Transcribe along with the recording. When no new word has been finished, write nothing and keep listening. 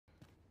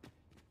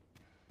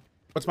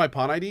What's my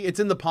pawn ID? It's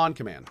in the pawn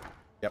command.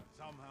 Yep.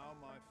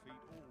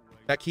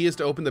 That key is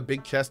to open the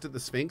big chest at the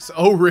Sphinx.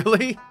 Oh,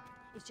 really?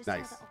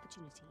 Nice.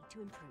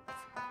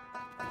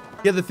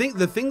 Yeah, the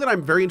thing that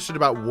I'm very interested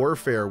about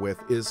Warfare with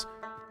is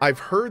I've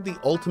heard the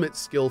ultimate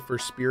skill for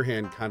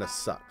Spearhand kind of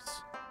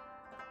sucks.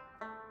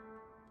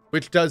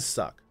 Which does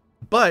suck.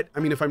 But, I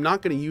mean, if I'm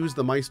not going to use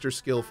the Meister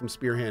skill from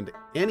Spearhand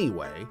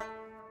anyway,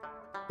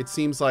 it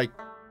seems like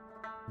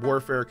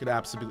Warfare could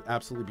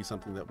absolutely be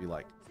something that we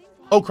like.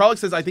 Oh, Kralik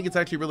says, I think it's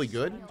actually really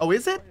good. Oh,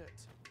 is it?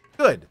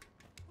 Good.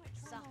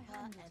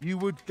 You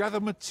would gather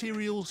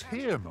materials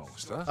here,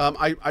 Master?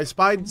 I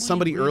spied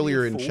somebody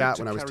earlier in chat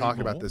when I was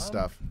talking about this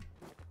stuff.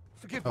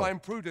 Forgive my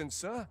imprudence,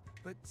 sir,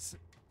 but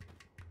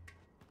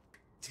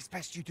it is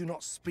best you do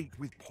not speak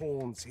with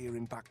pawns here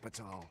in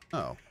Bakbatal.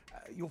 Oh.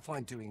 You'll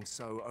find doing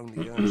so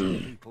only earns the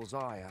people's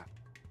ire.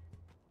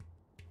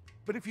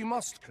 But if you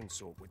must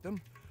consort with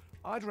them,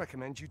 I'd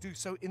recommend you do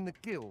so in the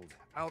guild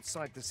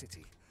outside the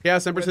city.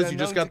 Chaos Emperor says you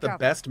just got the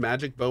best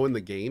magic bow in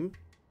the game.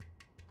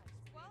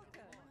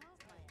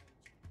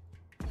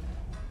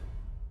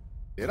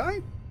 Did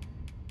I?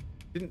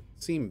 Didn't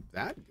seem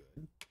that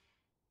good.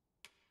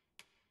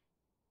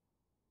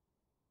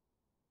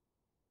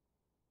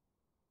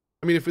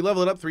 I mean, if we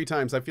level it up 3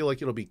 times, I feel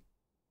like it'll be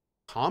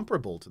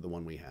comparable to the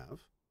one we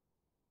have.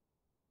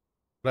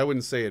 But I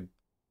wouldn't say it.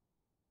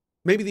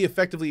 Maybe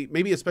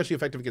maybe especially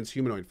effective against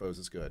humanoid foes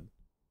is good.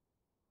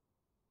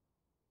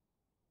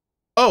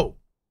 Oh,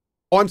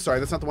 I'm sorry.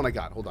 That's not the one I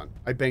got. Hold on.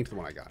 I banked the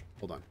one I got.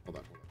 Hold on.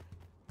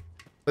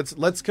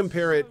 Let's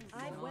compare it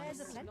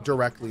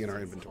directly in our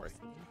inventory.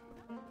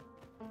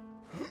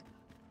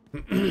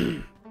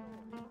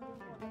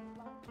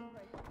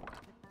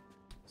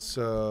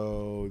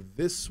 So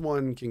this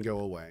one can go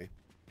away.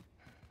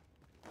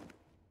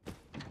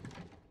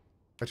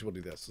 Actually,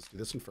 we'll do this. Let's do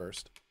this one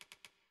first.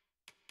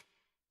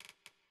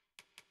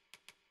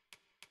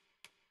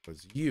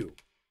 Was you,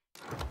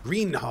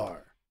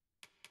 Greenhar?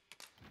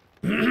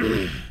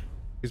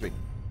 Excuse me.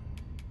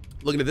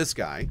 Looking at this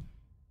guy.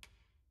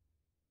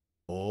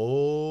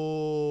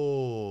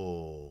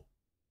 Oh.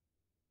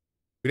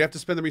 We'd have to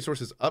spend the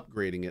resources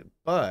upgrading it,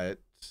 but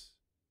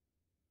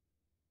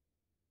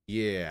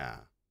yeah.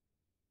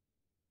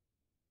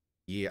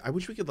 Yeah, I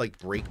wish we could like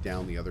break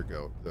down the other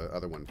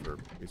one for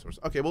resources.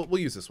 Okay, well, we'll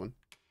use this one.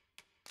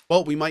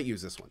 Well, we might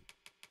use this one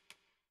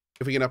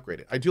if we can upgrade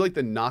it. I do like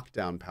the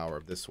knockdown power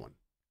of this one.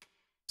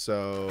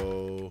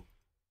 So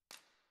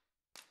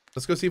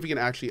let's go see if we can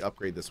actually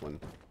upgrade this one.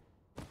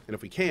 And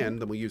if we can,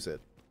 then we'll use it.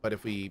 But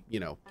if we, you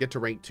know, get to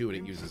rank 2 and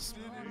it uses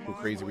some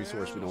crazy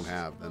resource we don't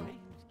have, then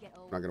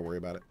we're not going to worry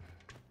about it.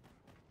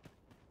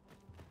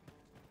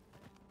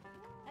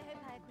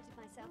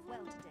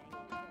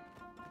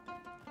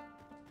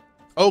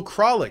 Oh,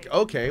 Kralik.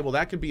 Okay, well,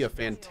 that could be a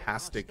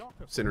fantastic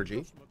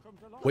synergy.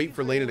 Wait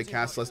for Lena to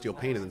cast Celestial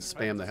Pain and then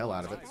spam the hell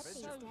out of it.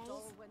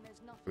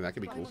 I mean, that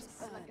could be cool.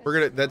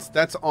 We're gonna.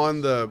 That's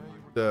on the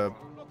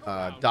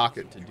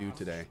docket to do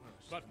today.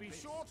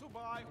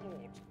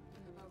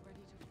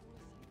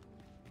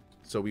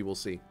 So we will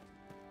see.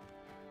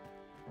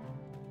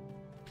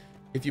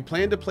 If you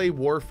plan to play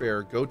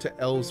Warfare, go to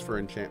Elves for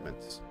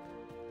enchantments.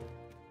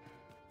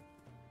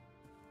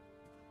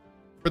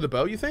 For the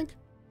bow, you think?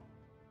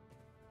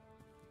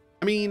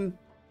 I mean,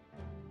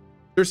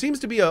 there seems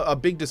to be a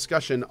big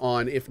discussion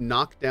on if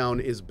knockdown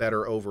is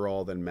better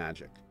overall than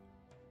magic.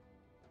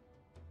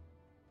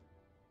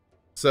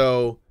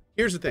 So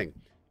here's the thing.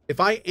 If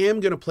I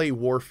am going to play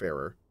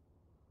Warfarer,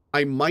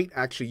 I might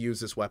actually use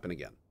this weapon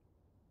again.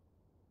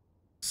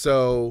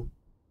 So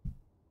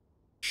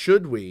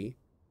should we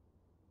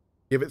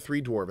give it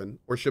 3 Dwarven,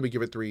 or should we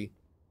give it 3?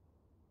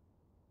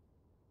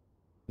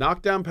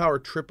 Knockdown power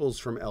triples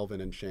from Elven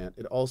enchant.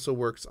 It also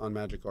works on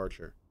Magic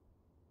Archer.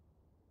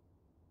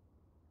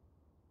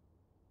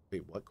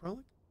 Wait, what,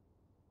 Kralik?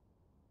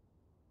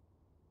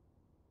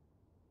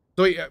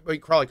 So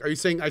wait, Kralik, are you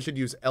saying I should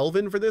use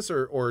Elven for this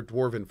or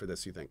Dwarven for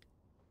this, you think?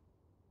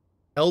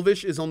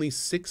 Elvish is only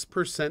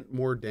 6%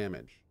 more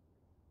damage.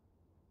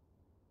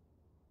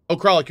 Oh,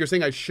 Kralik, you're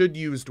saying I should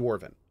use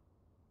Dwarven.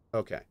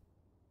 Okay.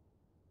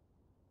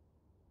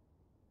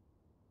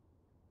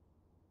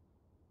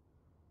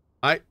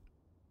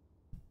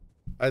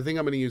 I think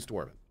I'm going to use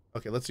Dwarven.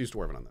 Okay, let's use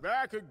Dwarven on that.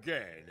 Back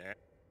again.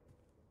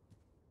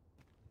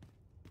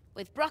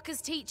 With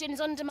Brocker's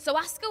teachings under so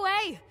ask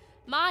away.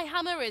 My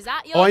hammer is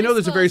at your Oh, I know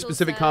there's a very disposal,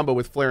 specific sir. combo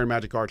with Flare and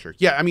Magic Archer.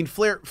 Yeah, I mean,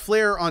 Flare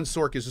on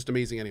Sork is just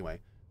amazing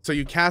anyway. So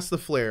you cast the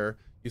Flare,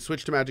 you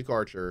switch to Magic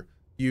Archer,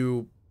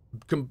 you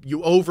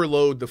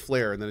overload the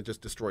Flare, and then it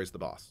just destroys the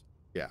boss.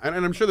 Yeah, and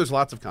I'm sure there's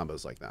lots of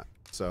combos like that.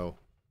 So,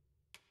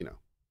 you know.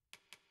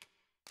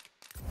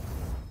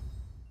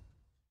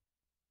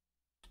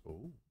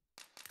 Ooh.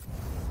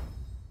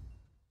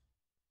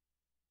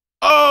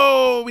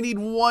 Oh, we need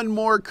one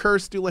more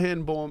Cursed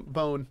Dullahan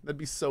bone. That'd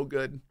be so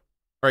good.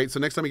 All right, so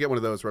next time we get one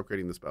of those, we're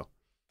upgrading this bow.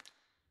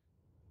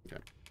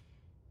 Okay.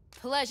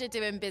 Pleasure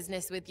doing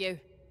business with you.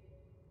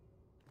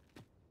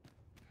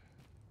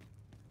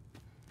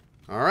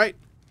 All right.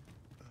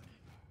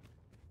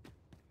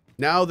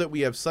 Now that we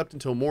have slept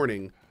until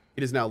morning,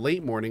 it is now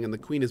late morning and the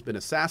queen has been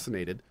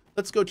assassinated.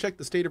 Let's go check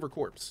the state of her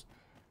corpse.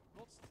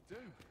 Lots to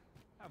do.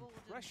 Have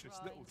precious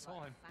little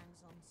time.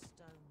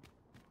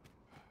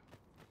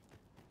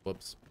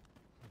 Whoops.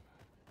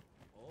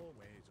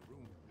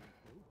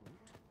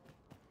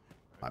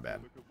 My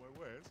bad. Look at my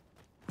wares.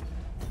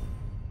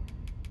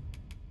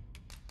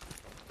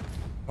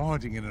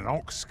 Hiding in an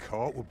ox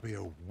cart would be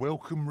a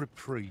welcome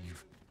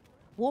reprieve.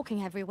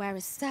 Walking everywhere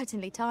is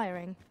certainly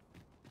tiring.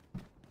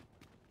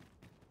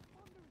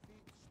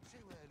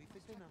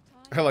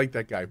 I like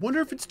that guy. Wonder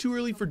if it's too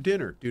early for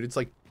dinner. Dude, it's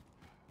like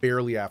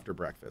barely after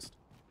breakfast.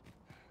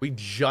 We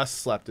just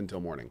slept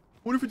until morning.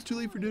 Wonder if it's too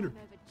late for dinner.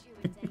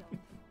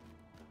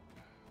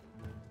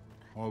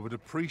 I would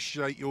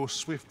appreciate your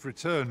swift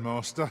return,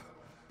 Master.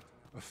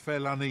 A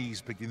fell unease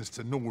begins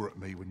to gnaw at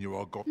me when you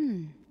are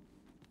gone.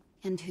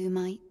 And who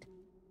might?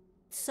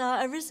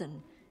 Sir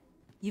Arisen,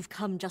 you've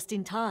come just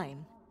in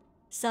time.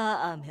 Sir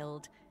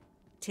Ermhild,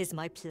 'tis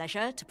my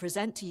pleasure to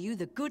present to you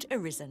the good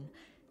Arisen,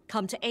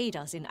 come to aid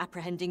us in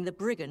apprehending the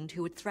brigand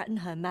who would threaten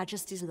Her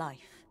Majesty's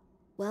life.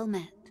 Well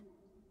met.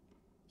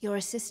 Your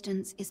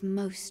assistance is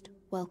most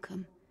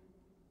welcome.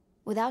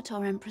 Without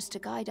our Empress to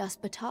guide us,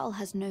 Batal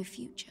has no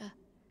future.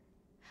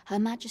 Her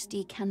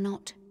Majesty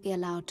cannot be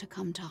allowed to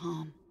come to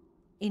harm.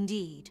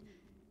 Indeed.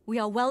 We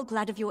are well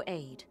glad of your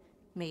aid.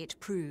 May it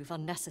prove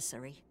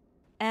unnecessary.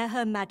 Ere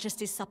Her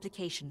Majesty's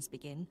supplications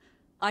begin,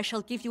 I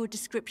shall give you a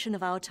description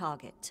of our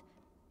target.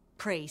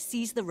 Pray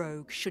seize the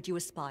rogue should you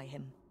espy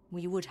him.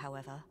 We would,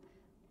 however,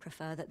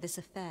 prefer that this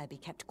affair be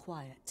kept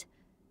quiet.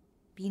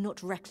 Be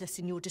not reckless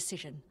in your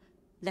decision,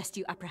 lest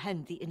you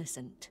apprehend the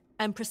innocent.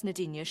 Empress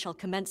Nadinia shall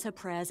commence her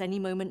prayers any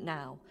moment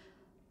now.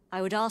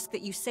 I would ask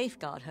that you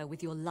safeguard her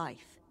with your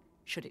life,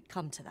 should it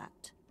come to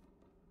that.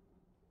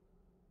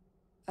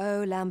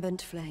 O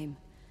lambent flame,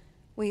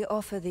 we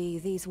offer thee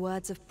these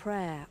words of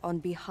prayer on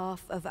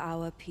behalf of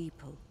our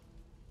people.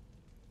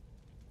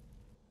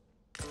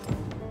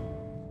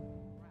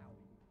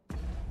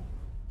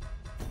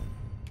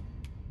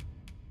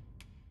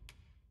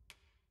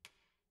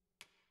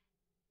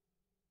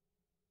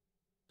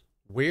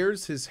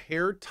 Wears his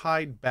hair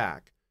tied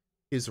back.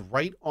 His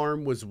right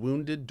arm was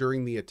wounded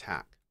during the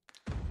attack.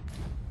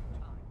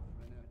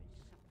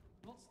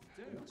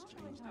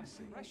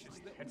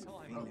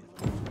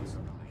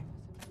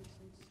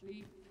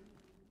 Sleep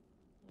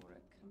or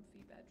a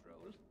comfy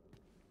bedroll.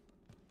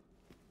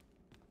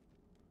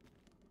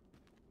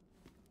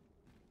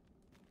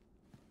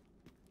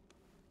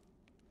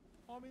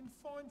 I'm in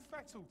fine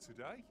fettle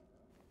today.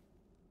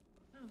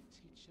 I'll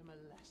teach him a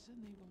lesson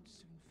he won't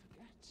soon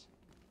forget.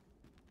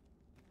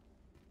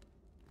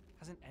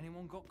 Hasn't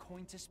anyone got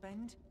coin to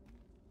spend?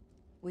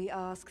 We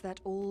ask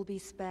that all be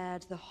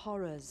spared the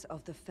horrors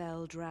of the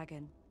fell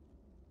dragon.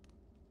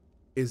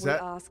 Is we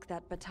that... ask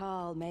that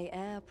Batal may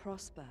e'er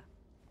prosper.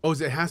 Oh,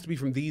 it has to be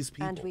from these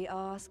people. And we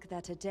ask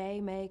that a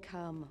day may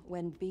come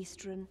when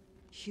Beastren,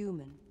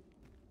 human,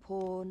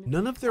 pawn,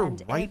 none of their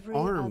and right every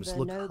arms other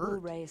look noble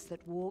hurt. race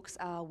that walks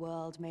our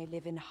world may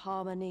live in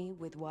harmony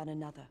with one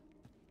another.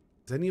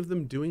 Is any of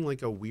them doing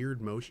like a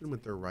weird motion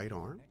with their right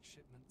arm?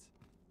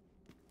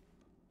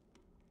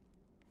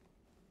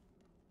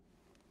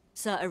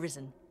 Sir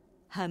Arisen,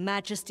 Her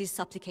Majesty's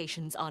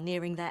supplications are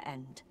nearing their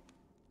end.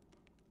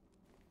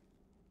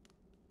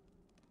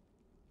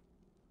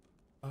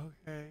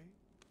 Okay.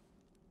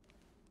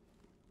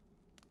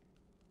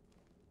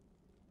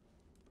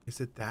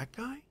 Is it that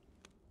guy?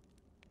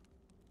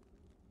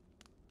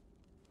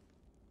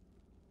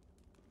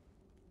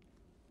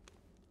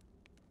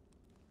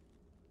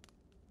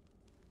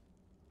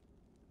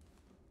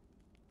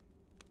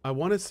 I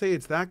want to say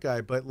it's that guy,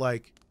 but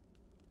like...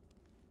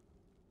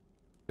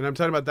 And I'm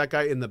talking about that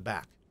guy in the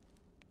back.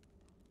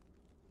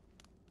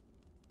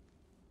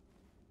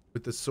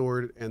 With the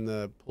sword and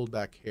the pulled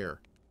back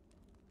hair.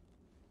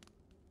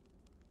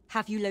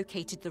 Have you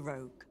located the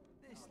rogue?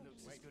 This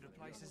looks as good a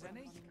place as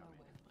any.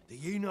 Do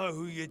you know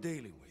who you're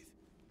dealing with?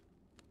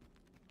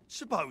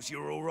 Suppose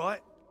you're all right.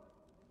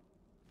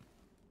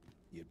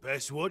 You'd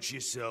best watch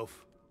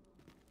yourself.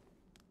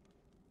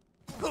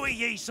 Who are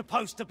ye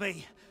supposed to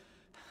be?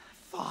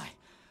 Fie.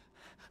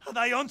 Are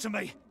they onto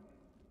me?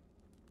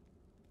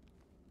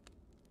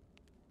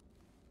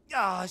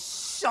 Ah,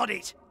 sod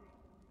it!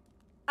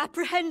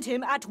 Apprehend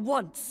him at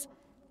once.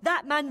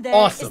 That man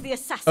there is the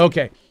assassin.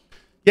 Okay.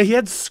 Yeah, he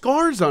had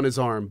scars on his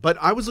arm, but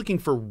I was looking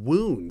for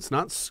wounds,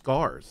 not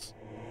scars.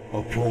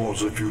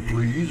 Applause, if you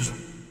please.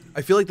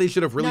 I feel like they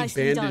should have really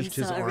Nicely bandaged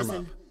done, his Sir arm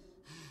Arisen. up.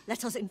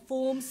 Let us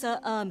inform Sir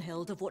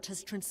Ermhild of what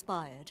has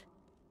transpired.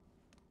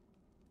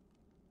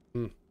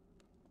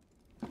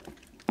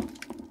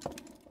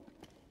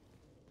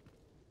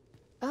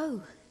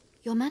 Oh,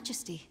 Your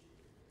Majesty.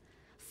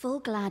 Full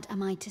glad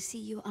am I to see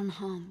you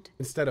unharmed.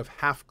 Instead of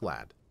half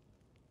glad.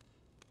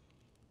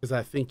 Because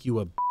I think you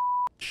a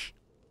bitch.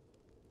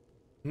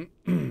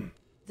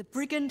 The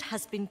brigand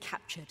has been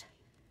captured.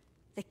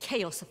 The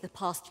chaos of the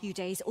past few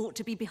days ought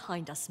to be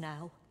behind us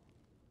now.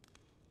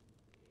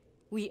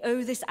 We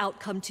owe this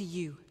outcome to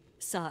you,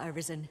 Sir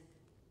Arisen.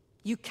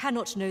 You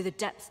cannot know the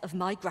depth of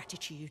my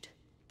gratitude.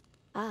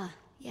 Ah,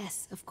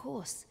 yes, of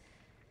course.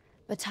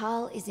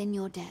 Batal is in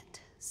your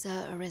debt,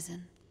 Sir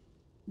Arisen.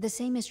 The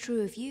same is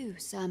true of you,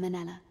 Sir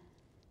Manella.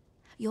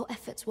 Your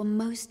efforts were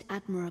most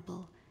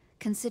admirable,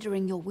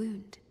 considering your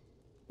wound.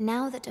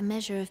 Now that a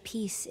measure of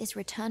peace is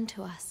returned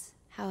to us,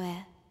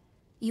 however,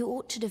 you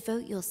ought to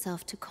devote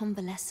yourself to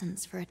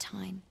convalescence for a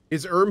time.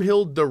 Is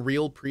Irmhild the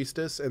real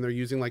priestess and they're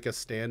using like a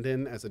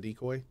stand-in as a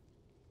decoy?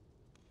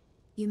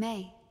 You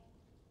may.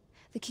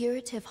 The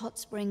curative hot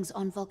springs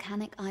on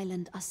Volcanic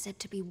Island are said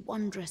to be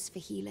wondrous for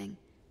healing.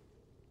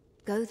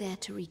 Go there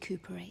to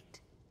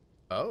recuperate.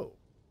 Oh.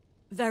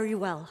 Very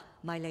well,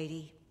 my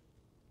lady.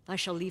 I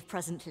shall leave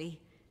presently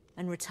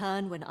and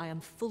return when I am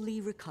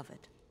fully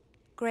recovered.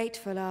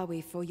 Grateful are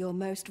we for your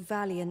most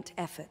valiant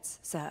efforts,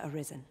 Sir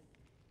Arisen.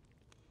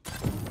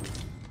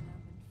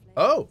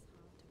 Oh.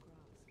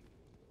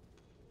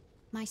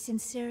 My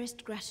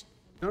sincerest gratitude.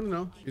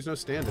 No. She's no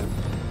stand-in.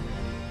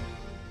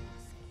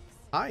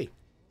 Hi.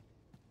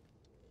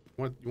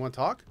 You want to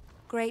talk?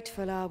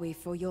 Grateful are we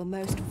for your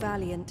most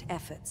valiant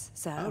efforts,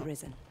 Sir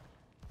Arisen.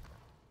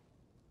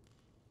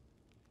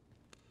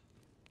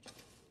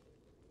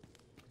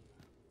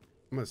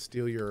 I'm gonna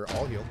steal your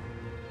all heal.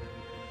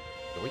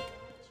 Yoink.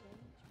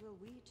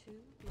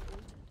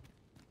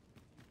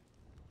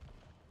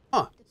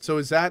 Huh. So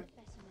is that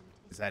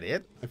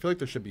it? I feel like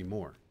there should be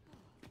more.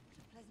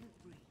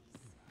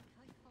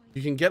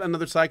 You can get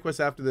another side quest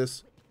after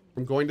this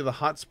from going to the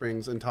hot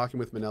springs and talking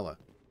with Manella.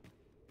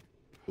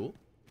 Cool.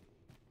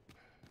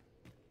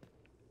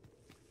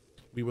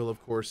 We will,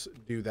 of course,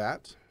 do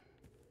that.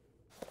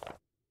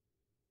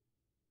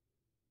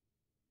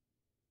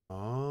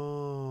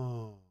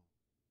 Oh.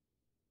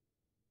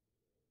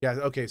 Yeah,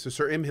 okay, so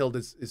Sir Imhild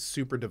is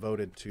super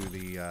devoted to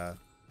the Head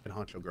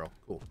Honcho girl.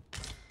 Cool.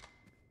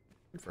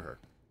 Good for her.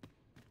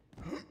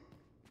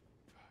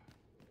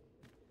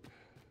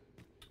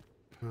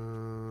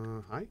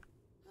 Hi.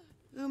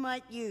 Who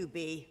might you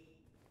be?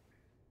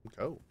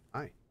 Oh,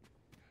 hi.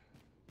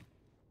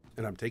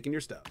 And I'm taking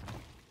your stuff.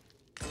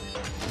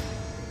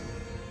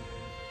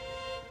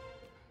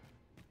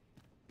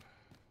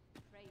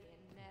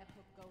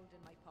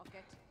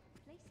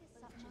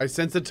 I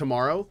sense it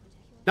tomorrow.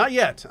 Not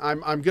yet.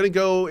 I'm gonna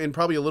go in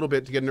probably a little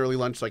bit to get an early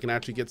lunch so I can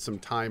actually get some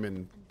time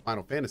in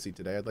Final Fantasy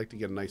today. I'd like to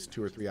get a nice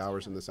 2 or 3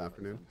 hours in this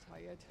afternoon.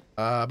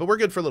 But we're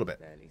good for a little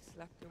bit.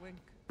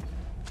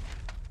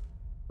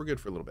 We're good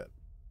for a little bit.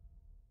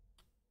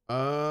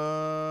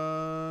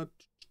 What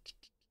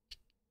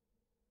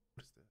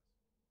is this?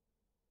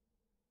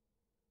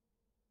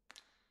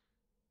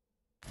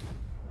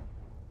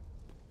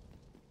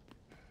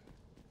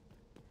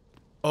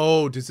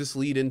 Oh, does this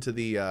lead into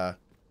the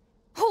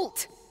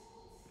Halt!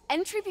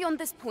 Entry beyond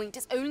this point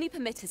is only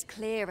permitted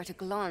clear at a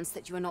glance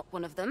that you are not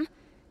one of them,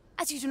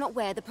 as you do not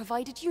wear the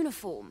provided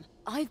uniform.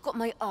 I've got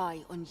my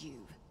eye on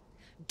you.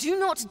 Do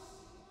not...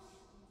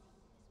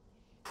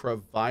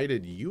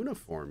 Provided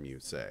uniform, you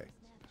say?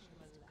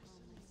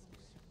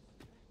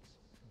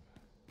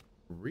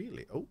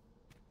 Really? Oh.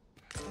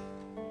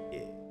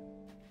 Yeah.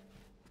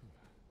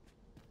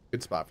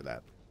 Good spot for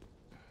that.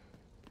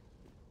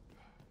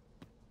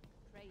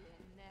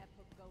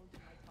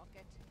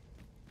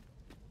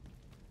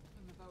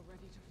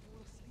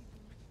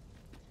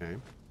 Okay.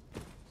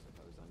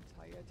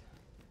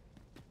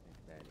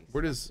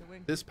 Where does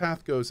this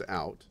path goes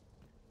out?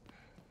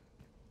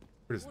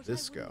 Where does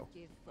this go?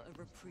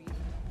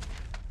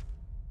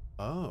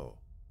 Oh.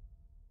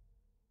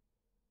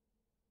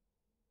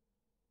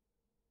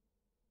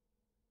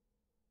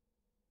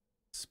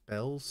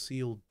 Spell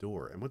sealed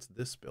door. And what's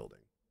this building?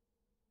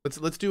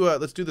 Let's do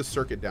the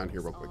circuit down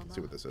here real quick and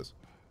see what this is.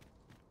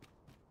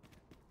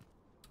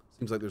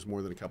 Seems like there's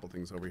more than a couple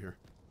things over here.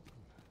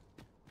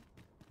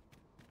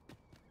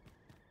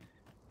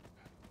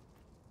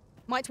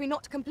 Might we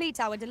not complete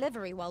our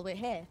delivery while we're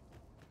here?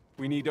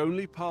 We need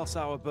only pass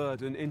our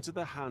burden into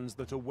the hands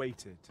that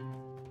await it.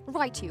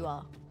 Right you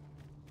are.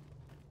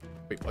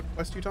 Wait, what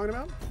quest are you talking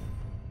about?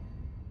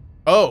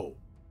 Oh.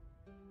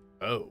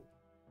 Oh.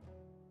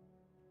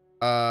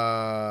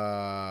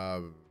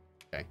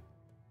 Okay.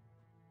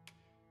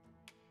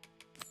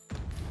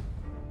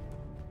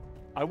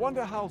 I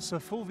wonder how Sir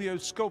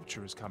Fulvio's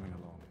sculpture is coming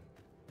along.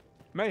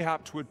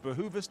 Mayhap 'twould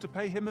behoove us to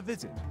pay him a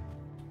visit.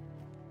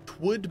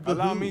 Would behoove.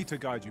 Allow me to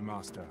guide you,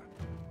 Master.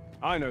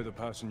 I know the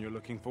person you're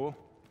looking for.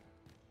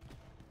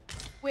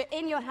 We're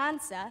in your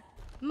hands, sir.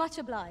 Much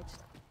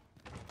obliged.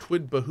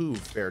 Twould behoove,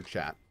 fair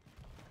chat.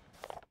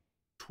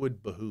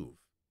 Twould behoove.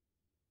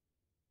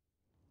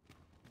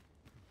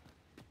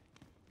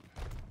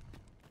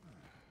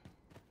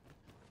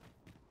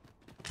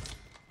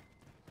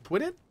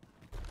 Twid it?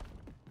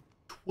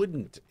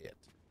 Twouldn't it?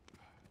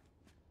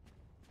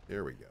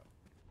 There we go.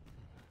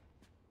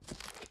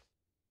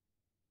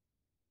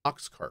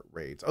 Ox cart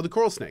raids. Oh, the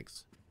coral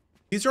snakes.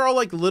 These are all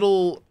like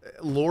little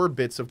lore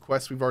bits of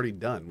quests we've already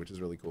done, which is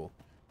really cool.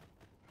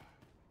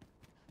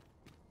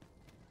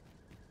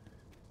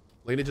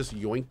 Lena just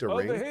yoinked a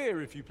ring. Over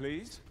here, if you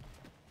please.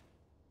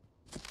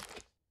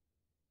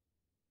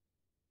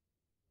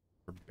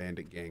 Or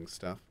bandit gang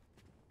stuff.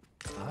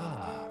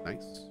 Ah.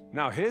 Nice.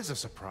 Now here's a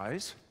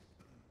surprise.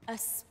 A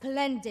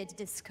splendid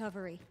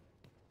discovery.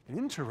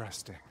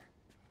 Interesting.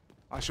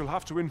 I shall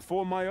have to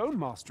inform my own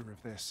master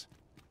of this.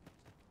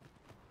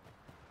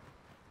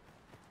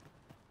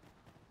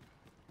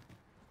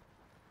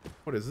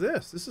 What is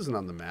this? This isn't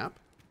on the map.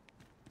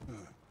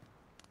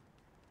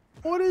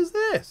 What is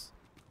this?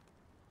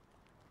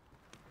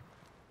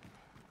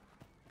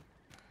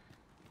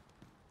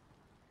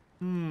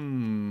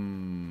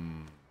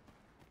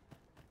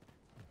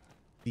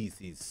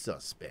 This is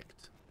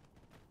suspect.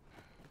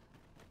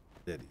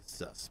 That is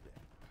suspect.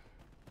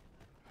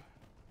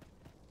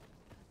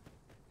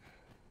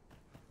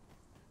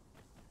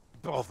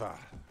 Bother.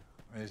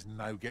 There's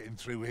no getting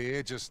through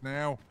here just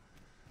now.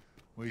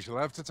 We shall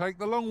have to take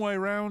the long way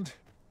round.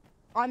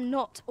 I'm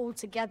not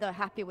altogether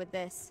happy with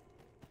this.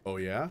 Oh,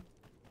 yeah?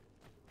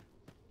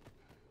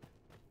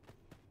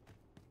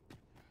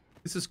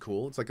 This is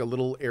cool. It's like a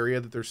little area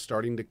that they're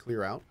starting to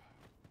clear out.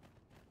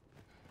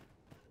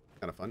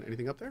 Kind of fun.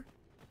 Anything up there?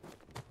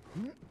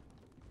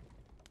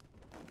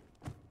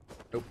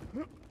 Nope.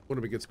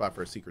 Wouldn't be a good spot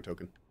for a secret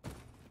token.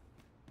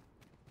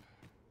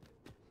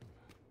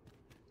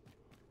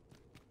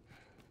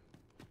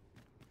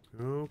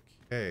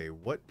 Okay,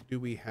 what do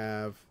we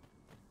have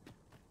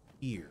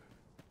here?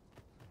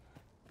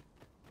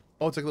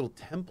 Oh, it's like a little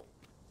temple.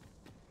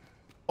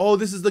 Oh,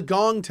 this is the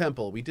gong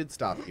temple. We did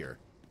stop here.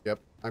 Yep.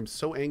 I'm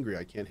so angry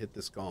I can't hit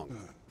this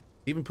gong.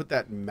 Even put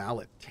that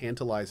mallet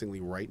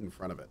tantalizingly right in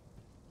front of it.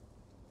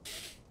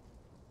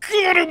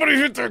 God, everybody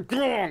hit that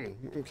gong!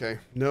 Okay.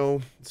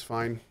 No, it's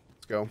fine.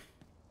 Let's go.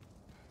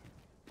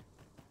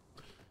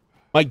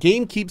 My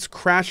game keeps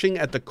crashing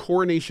at the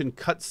coronation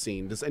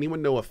cutscene. Does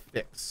anyone know a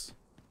fix?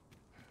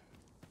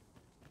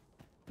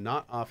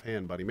 Not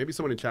offhand, buddy. Maybe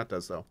someone in chat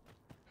does, though.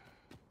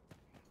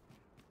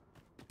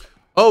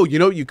 Oh, you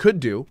know what you could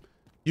do?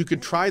 You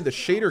could try the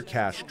shader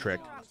cache trick.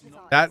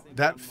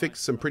 That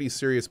fixed some pretty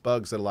serious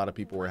bugs that a lot of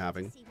people were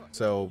having.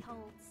 So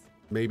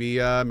maybe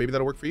maybe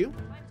that'll work for you.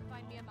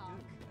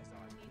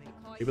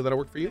 Maybe that'll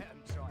work for you.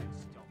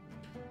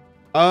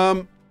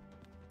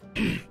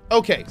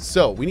 Okay,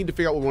 so we need to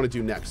figure out what we want to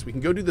do next. We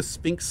can go do the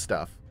Sphinx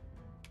stuff.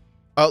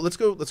 Let's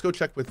go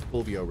check with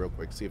Fulvio real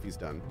quick, see if he's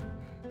done.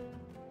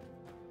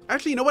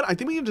 Actually, you know what? I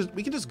think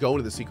we can just go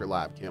into the secret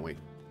lab, can't we?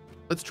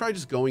 Let's try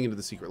just going into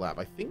the secret lab.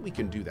 I think we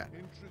can do that.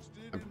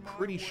 I'm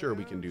pretty sure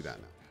we can do that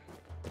now.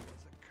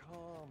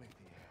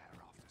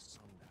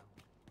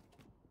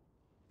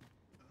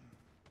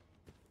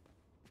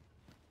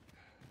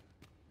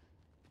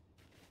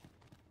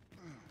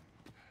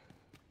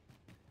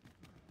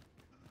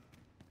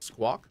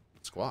 Squawk?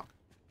 Squawk.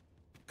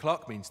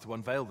 Clark means to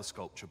unveil the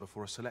sculpture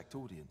before a select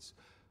audience.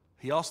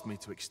 He asked me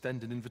to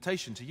extend an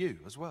invitation to you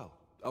as well.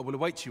 I will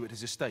await you at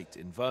his estate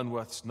in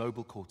Vernworth's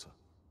noble quarter.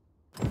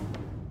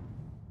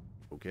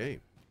 Okay.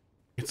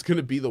 It's going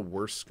to be the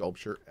worst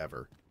sculpture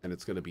ever, and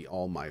it's going to be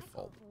all my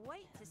fault.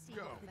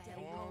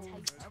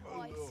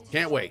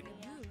 Can't wait.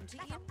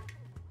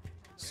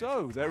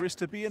 So, there is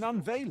to be an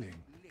unveiling.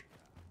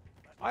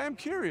 I am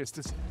curious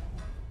to see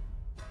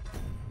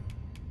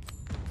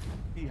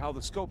how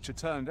the sculpture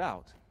turned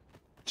out.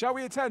 Shall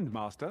we attend,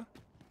 Master?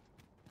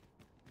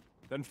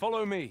 Then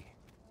follow me.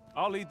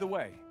 I'll lead the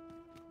way.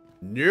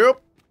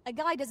 Nope. A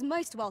guide is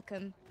most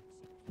welcome.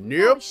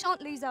 Nope. We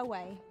shan't lose our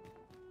way.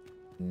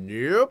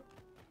 Nope.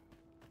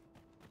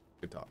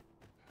 Good talk.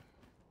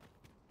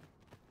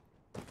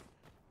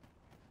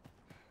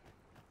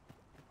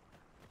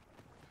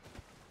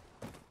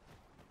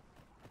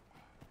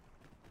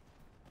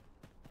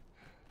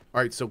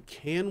 All right, so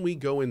can we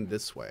go in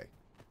this way?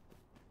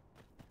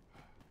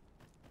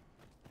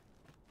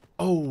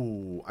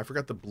 Oh, I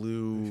forgot the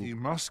blue. If you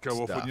must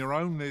go off on your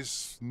own,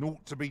 there's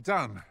naught to be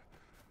done.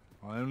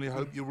 I only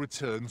hope you'll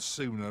return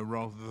sooner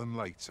rather than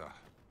later.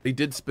 They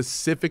did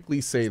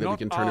specifically say that we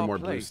can turn in more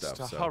blue stuff.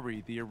 To so.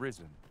 hurry the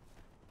arisen.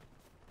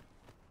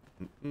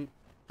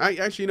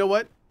 Actually, you know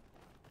what?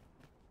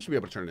 Should be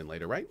able to turn it in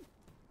later, right?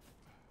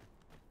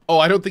 Oh,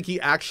 I don't think he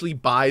actually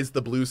buys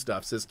the blue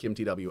stuff, says Kim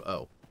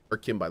TWO. Or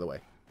Kim, by the way.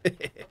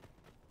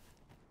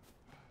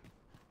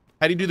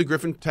 How do you do the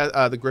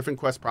Griffin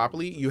quest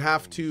properly? You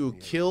have to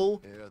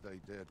kill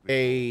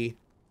a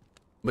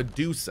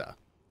Medusa.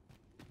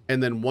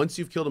 And then once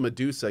you've killed a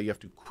Medusa, you have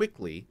to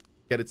quickly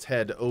get its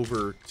head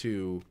over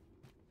to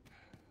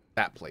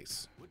that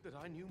place.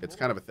 It's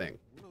kind of a thing.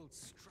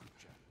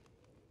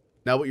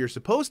 Now, what you're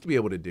supposed to be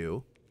able to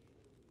do...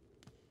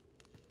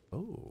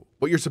 Oh.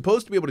 What you're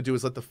supposed to be able to do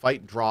is let the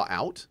fight draw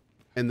out.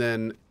 And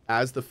then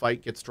as the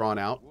fight gets drawn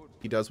out,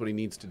 he does what he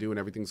needs to do and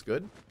everything's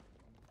good.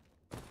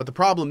 But the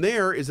problem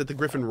there is that the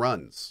Griffin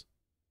runs.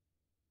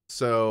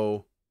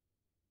 So...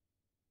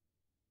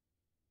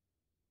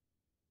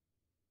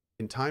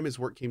 In time, his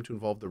work came to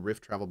involve the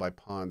rift traveled by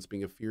pawns,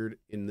 being feared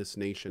in this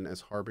nation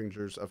as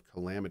harbingers of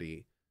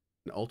calamity,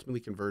 and ultimately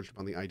converged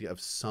upon the idea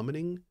of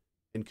summoning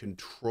and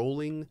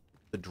controlling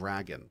the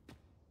dragon.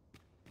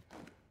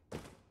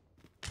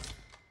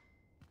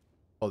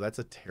 Oh, that's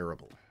a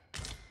terrible.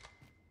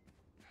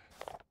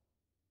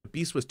 The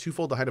beast was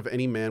twofold the height of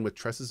any man, with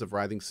tresses of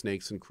writhing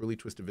snakes and cruelly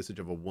twisted visage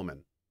of a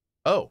woman.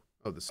 Oh,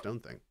 the stone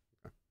thing.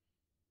 Okay.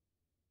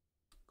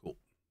 Cool.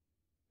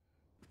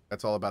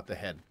 That's all about the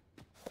head.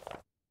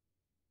 At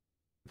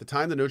the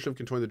time, the notion of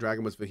controlling the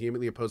dragon was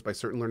vehemently opposed by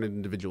certain learned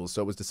individuals,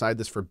 so it was decided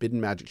this forbidden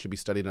magic should be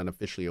studied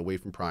unofficially, away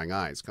from prying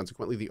eyes.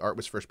 Consequently, the art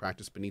was first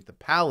practiced beneath the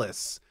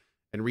palace,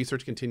 and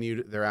research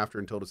continued thereafter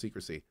in total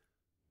secrecy.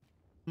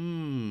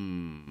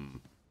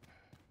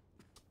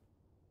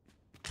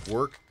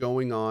 Work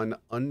going on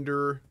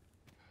under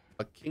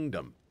a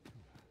kingdom.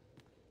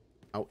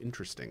 How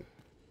interesting.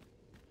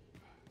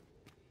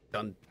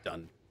 Dun,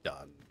 dun,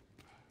 dun.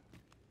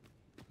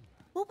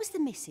 What was the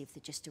missive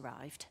that just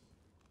arrived?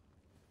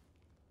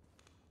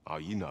 Oh,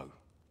 you know.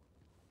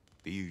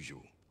 The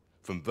usual.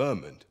 From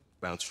Vermont,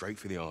 bound straight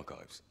for the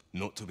archives.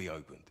 Not to be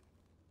opened.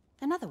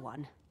 Another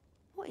one?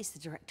 What is the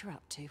director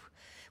up to?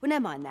 Well,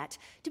 never mind that.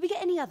 Did we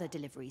get any other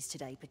deliveries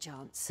today,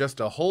 perchance? Just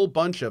a whole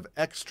bunch of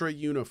extra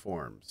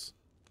uniforms.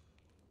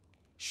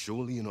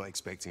 Surely you're not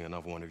expecting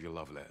another one of your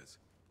love letters.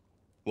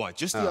 Why,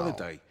 just the other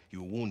day,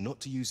 you were warned not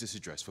to use this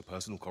address for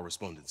personal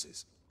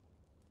correspondences.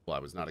 Well, I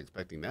was not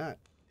expecting that.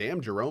 Damn,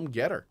 Jerome,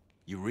 get her.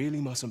 You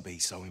really mustn't be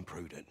so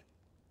imprudent.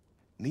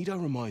 Need I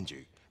remind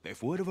you that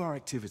if word of our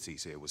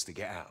activities here was to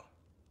get out,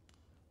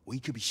 we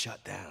could be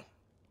shut down.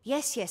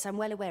 Yes, yes, I'm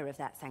well aware of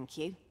that, thank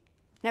you.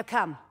 Now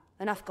come,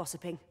 enough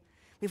gossiping.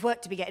 We've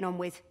work to be getting on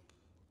with.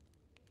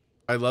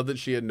 I love that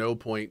she at no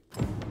point...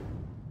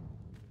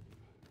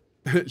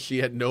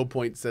 she at no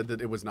point said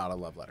that it was not a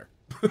love letter.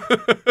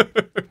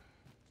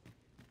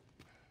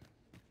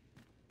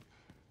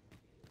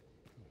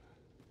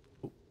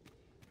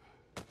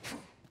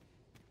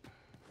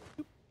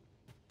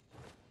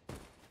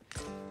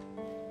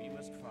 We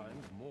must find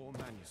more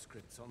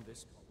manuscripts on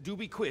this. Do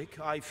be quick.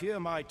 I fear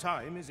my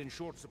time is in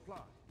short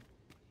supply.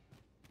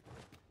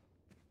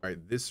 All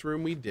right, this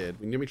room we did.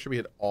 We need to make sure we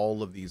hit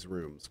all of these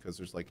rooms because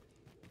there's like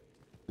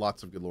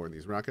lots of good lore in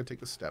these. We're not going to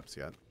take the steps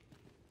yet.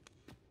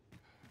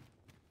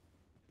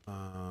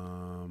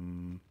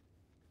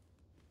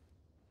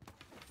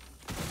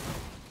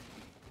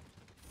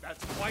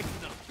 That's quite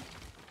enough.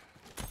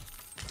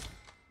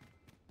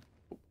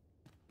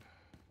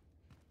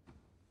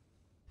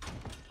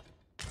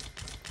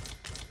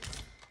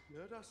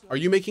 Are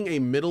you making a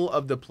middle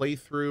of the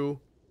playthrough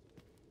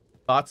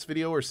thoughts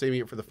video or saving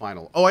it for the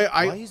final? Oh,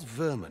 Why is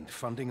Vermont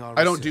funding our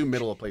I don't research? do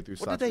middle of playthrough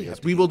What thoughts did they videos.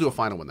 have to We will gain do a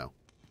final one though.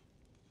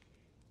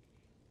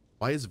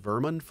 Why is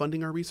Vermont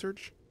funding our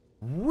research?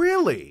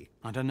 Really?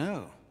 I don't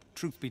know.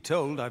 Truth be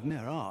told, I've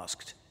ne'er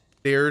asked.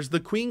 There's the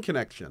Queen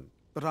connection.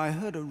 But I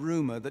heard a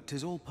rumor that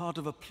 'tis all part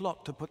of a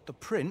plot to put the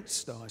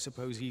prince, though I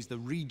suppose he's the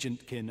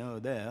regent-kin o'er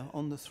there,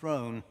 on the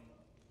throne.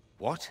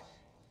 What?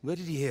 Where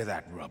did he hear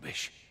that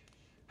rubbish?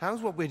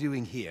 How's what we're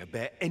doing here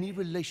bear any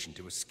relation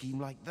to a scheme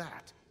like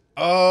that?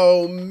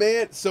 Oh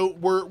man, so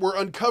we're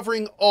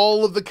uncovering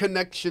all of the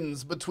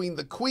connections between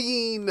the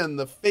Queen and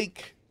the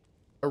fake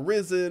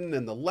Arisen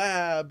and the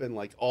lab and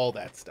like all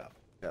that stuff.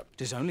 Yep.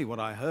 'Tis only what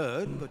I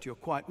heard, but you're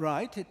quite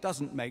right. It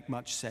doesn't make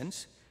much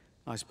sense.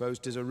 I suppose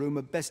 'tis a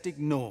rumor best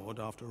ignored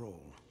after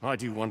all. I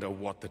do wonder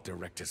what the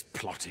director's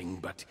plotting,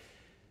 but...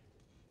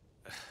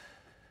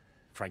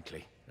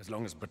 frankly, as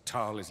long as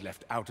Batal is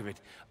left out of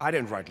it, I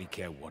don't rightly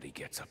care what he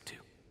gets up to.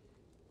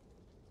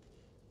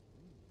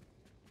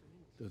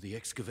 Though the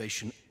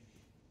excavation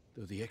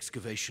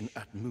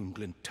at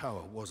Moonglint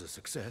Tower was a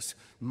success,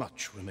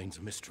 much remains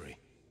a mystery.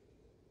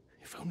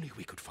 If only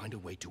we could find a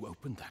way to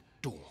open that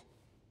door.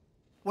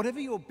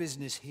 Whatever your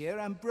business here,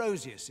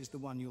 Ambrosius is the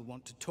one you'll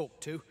want to talk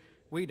to.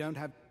 We don't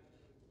have...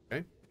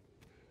 Okay.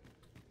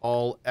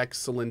 All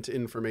excellent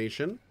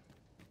information.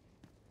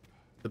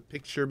 The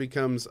picture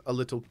becomes a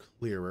little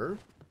clearer.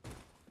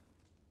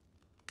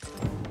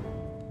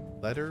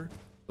 Letter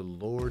the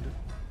Lord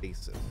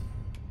Faces.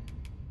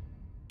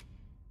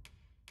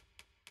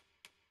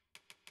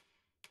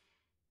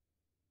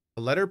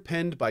 A letter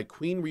penned by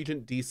Queen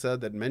Regent Disa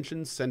that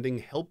mentions sending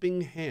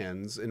helping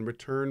hands in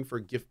return for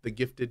the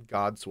gifted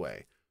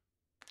Godsway.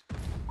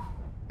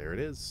 There it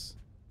is.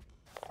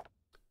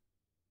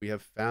 We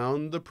have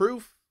found the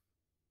proof.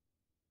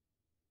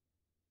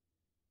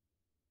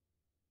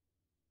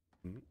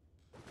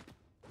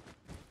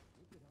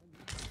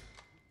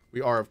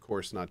 We are, of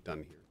course, not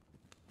done here.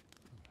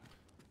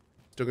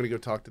 Still going to go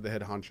talk to the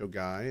head honcho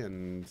guy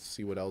and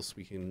see what else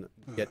we can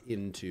get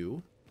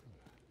into.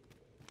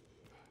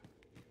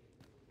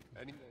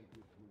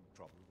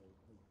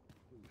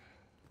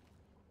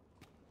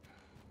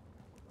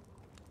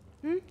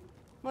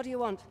 What do you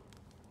want?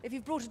 If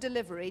you've brought a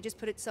delivery, just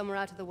put it somewhere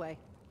out of the way.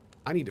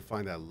 I need to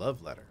find that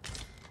love letter.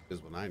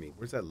 Is what I need.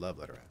 Where's that love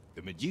letter at?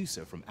 The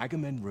Medusa from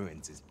Agamemnon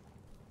Ruins is...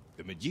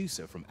 The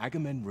Medusa from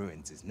Agamemnon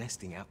Ruins is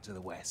nesting out to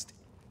the west.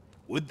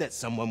 Would that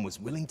someone was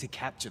willing to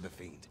capture the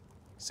fiend,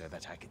 so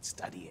that I could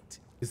study it.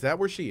 Is that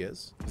where she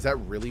is? Is that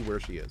really where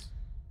she is?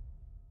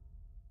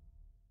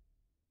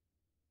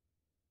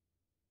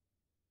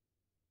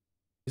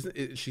 Isn't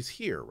it, she's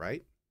here,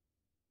 right?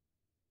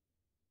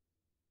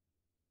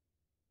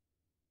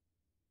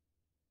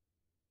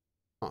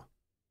 Huh.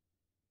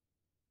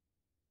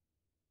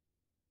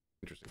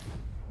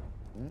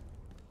 Interesting.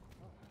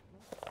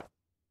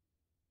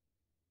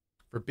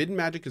 Forbidden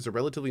magic is a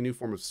relatively new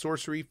form of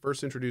sorcery,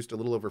 first introduced a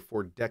little over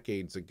 4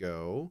 decades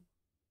ago.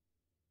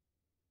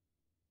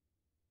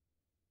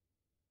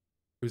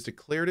 It was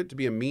declared it to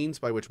be a means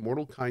by which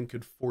mortal kind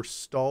could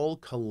forestall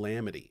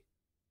calamity.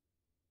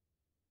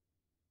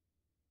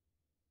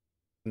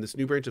 And this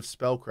new branch of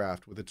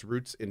spellcraft, with its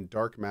roots in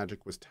dark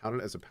magic, was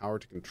touted as a power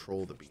to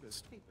control the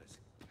beast.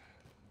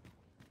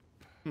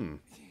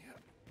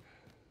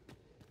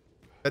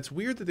 That's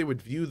weird that they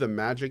would view the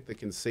magic that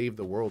can save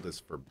the world as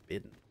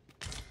forbidden.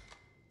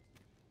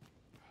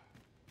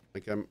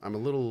 Like I'm a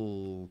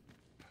little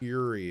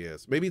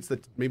curious. Maybe it's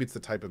the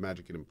type of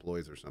magic it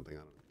employs or something. I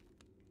don't know.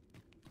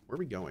 Where are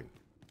we going?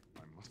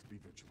 I must be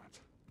vigilant.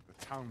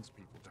 The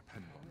townspeople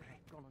depend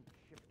on me.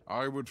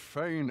 I would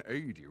fain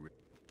aid you.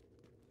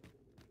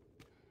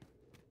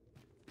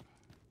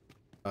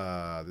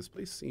 This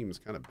place seems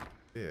kind of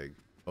big.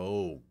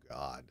 Oh,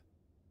 God.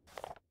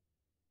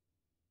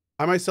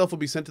 I myself will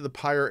be sent to the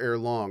pyre ere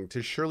long.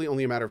 'Tis surely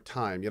only a matter of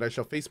time. Yet I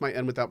shall face my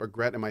end without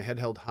regret and my head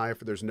held high,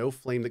 for there's no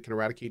flame that can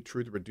eradicate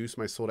truth or reduce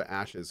my soul to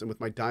ashes. And with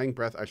my dying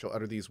breath I shall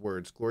utter these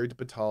words. Glory to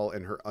Batal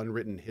and her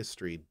unwritten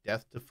history.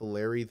 Death to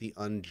Phileri the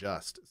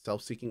unjust,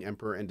 self-seeking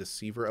emperor and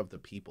deceiver of the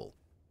people.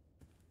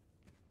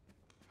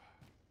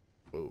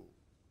 Whoa.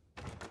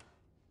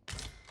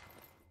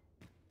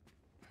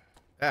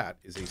 That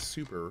is a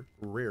super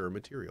rare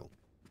material.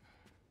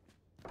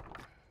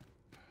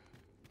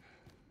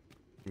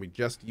 And we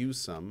just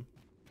used some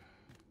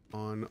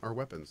on our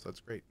weapons. That's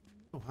great.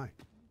 Oh, hi.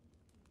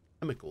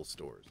 Chemical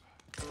stores.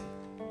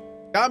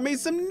 Got me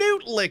some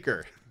newt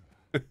liquor.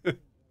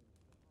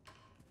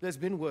 There's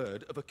been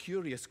word of a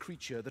curious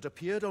creature that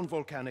appeared on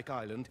Volcanic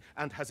Island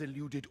and has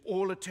eluded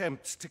all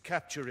attempts to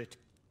capture it.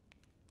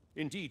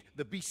 Indeed,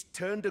 the beast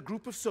turned a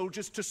group of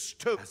soldiers to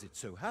stone. As it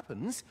so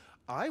happens,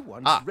 I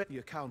once read the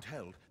account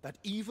held that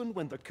even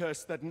when the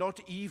curse that not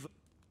even...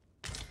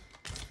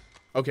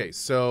 Okay,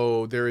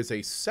 so there is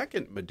a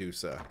second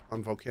Medusa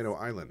on Volcano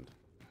Island.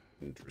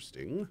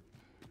 Interesting.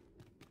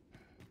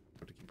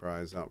 Have to keep our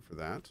eyes out for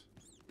that.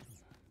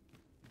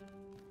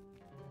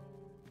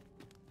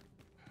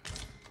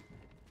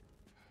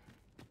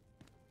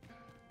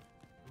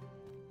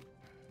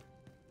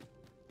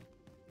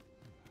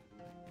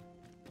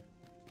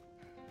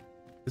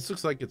 This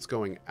looks like it's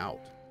going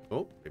out.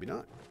 Oh, maybe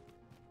not.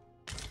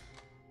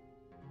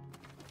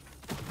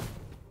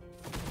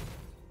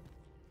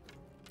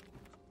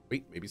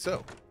 Wait, maybe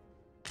so.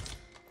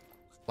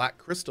 Black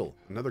crystal,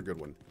 another good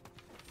one.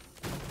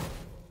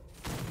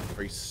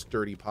 Very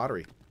sturdy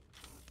pottery.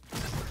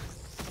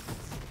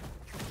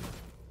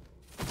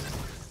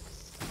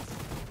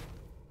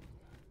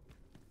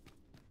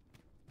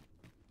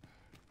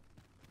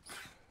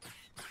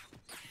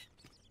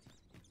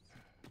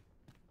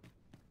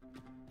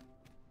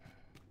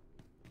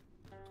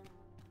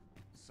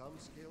 Some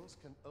skills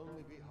can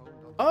only be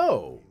honed on.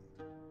 Oh!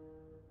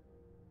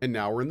 And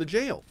now we're in the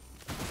jail.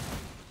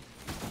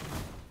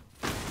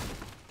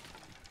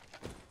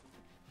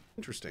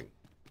 Interesting.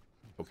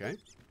 Okay.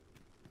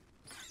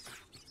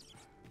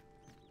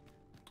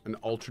 An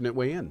alternate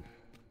way in.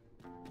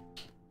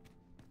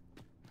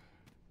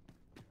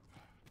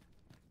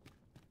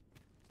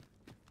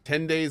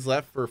 "10 days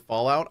left for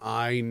Fallout."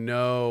 I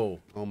know.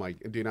 Oh my,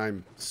 dude,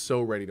 I'm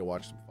so ready to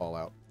watch some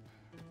Fallout.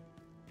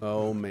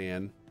 Oh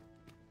man.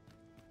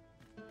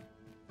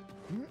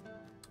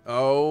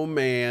 Oh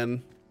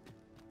man.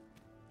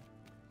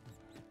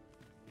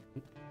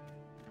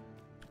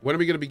 When are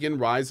we going to begin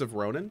Rise of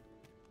Ronin?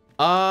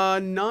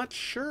 Not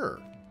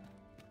sure.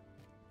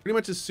 Pretty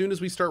much as soon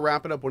as we start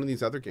wrapping up one of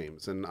these other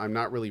games, and I'm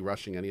not really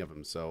rushing any of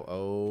them, so...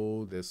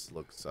 Oh, this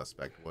looks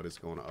suspect. What is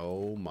going on?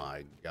 Oh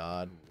my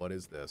god, what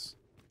is this?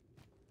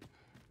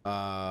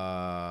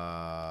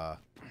 Have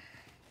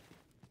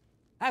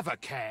a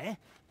care.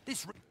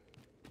 This... There's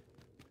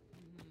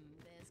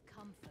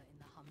comfort in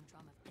the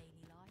humdrum of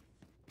daily life.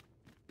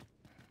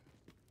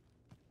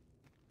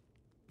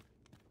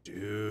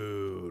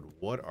 Dude,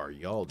 what are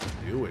y'all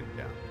doing down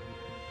there?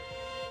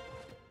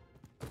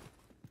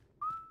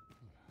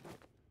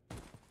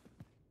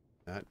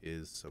 That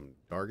is some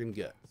Dargan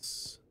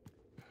guts.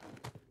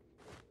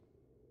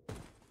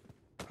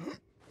 And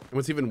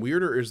what's even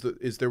weirder is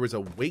there was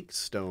a wake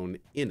stone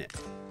in it.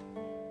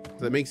 So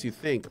that makes you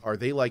think, are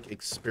they like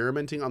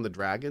experimenting on the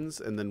dragons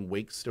and then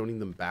wake stoning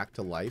them back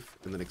to life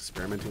and then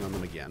experimenting on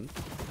them again?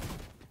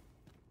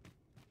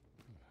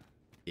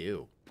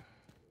 Ew.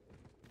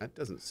 That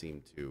doesn't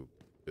seem too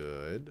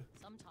good.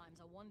 Sometimes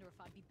I wonder if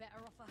I'd be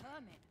better off a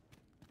hermit.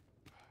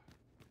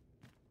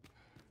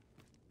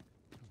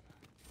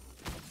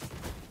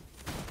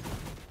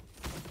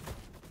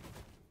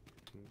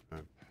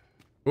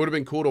 It would have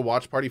been cool to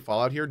watch party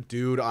Fallout here.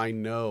 Dude, I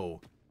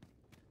know.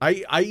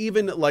 I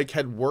even like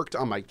had worked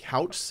on my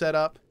couch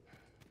setup.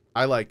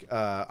 I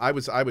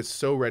was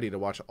so ready to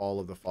watch all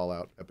of the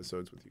Fallout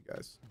episodes with you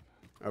guys.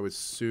 I was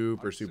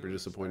super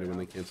disappointed when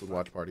they canceled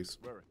watch parties.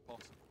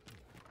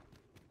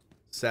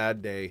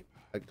 Sad day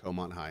at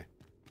Cohh High.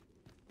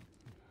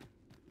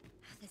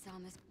 This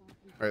armor's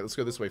right, let's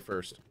go this way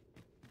first.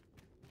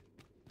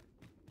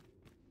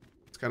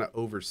 It's kind of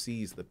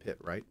oversees the pit,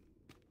 right?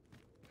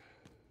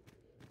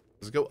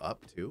 Does it go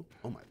up too?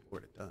 Oh my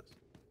lord, it does.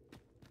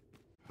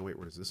 Oh wait,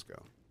 where does this go?